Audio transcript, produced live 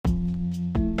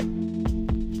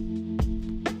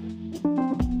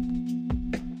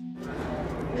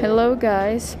Hello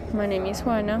guys, my name is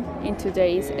Juana. In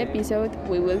today's episode,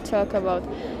 we will talk about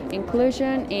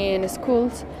inclusion in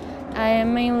schools. I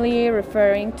am mainly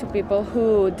referring to people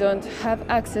who don't have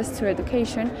access to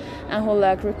education and who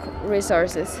lack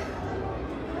resources.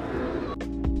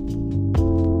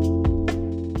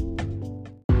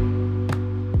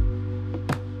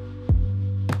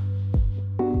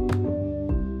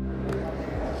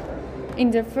 In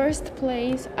the first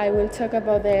place, I will talk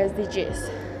about the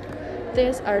SDGs.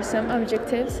 These are some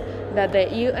objectives that the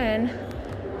UN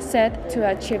set to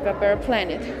achieve a better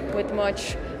planet with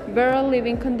much better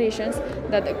living conditions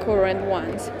than the current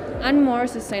ones and more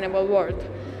sustainable world,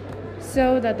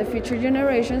 so that the future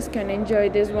generations can enjoy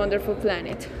this wonderful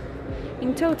planet.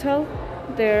 In total,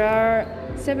 there are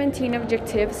 17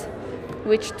 objectives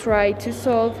which try to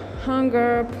solve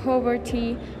hunger,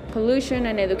 poverty, pollution,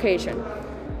 and education.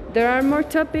 There are more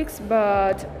topics,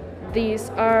 but these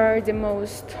are the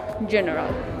most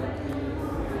general.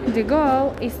 The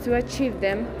goal is to achieve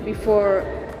them before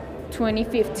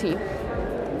 2050,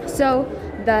 so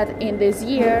that in this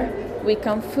year we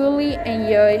can fully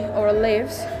enjoy our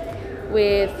lives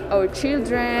with our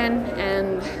children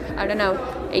and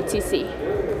etc.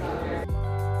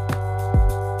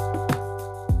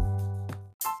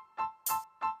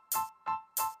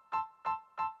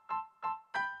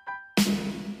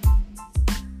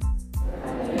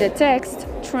 The text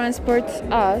transports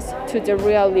us to the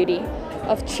reality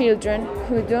of children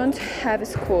who don't have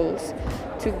schools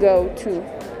to go to,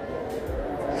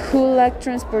 who lack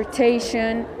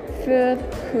transportation, food,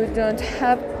 who don't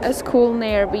have a school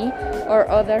nearby, or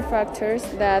other factors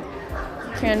that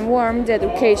can harm the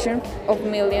education of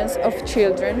millions of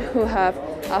children who have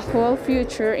a whole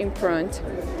future in front.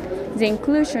 The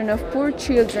inclusion of poor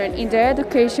children in their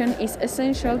education is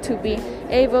essential to be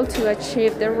able to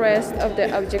achieve the rest of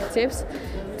the objectives,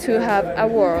 to have a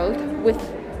world with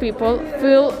people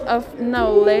full of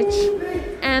knowledge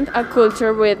and a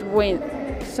culture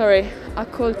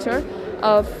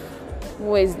of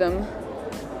wisdom.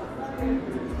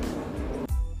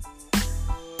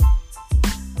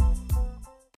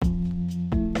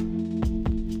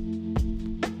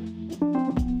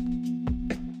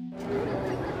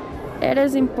 It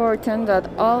is important that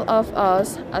all of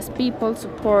us as people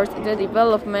support the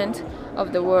development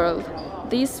of the world.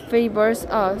 This favors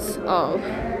us all.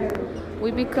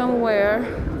 We become aware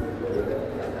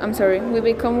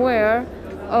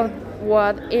of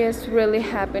what is really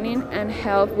happening and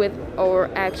help with our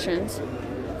actions.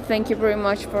 Thank you very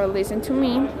much for listening to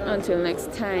me. Until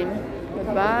next time.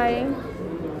 Goodbye.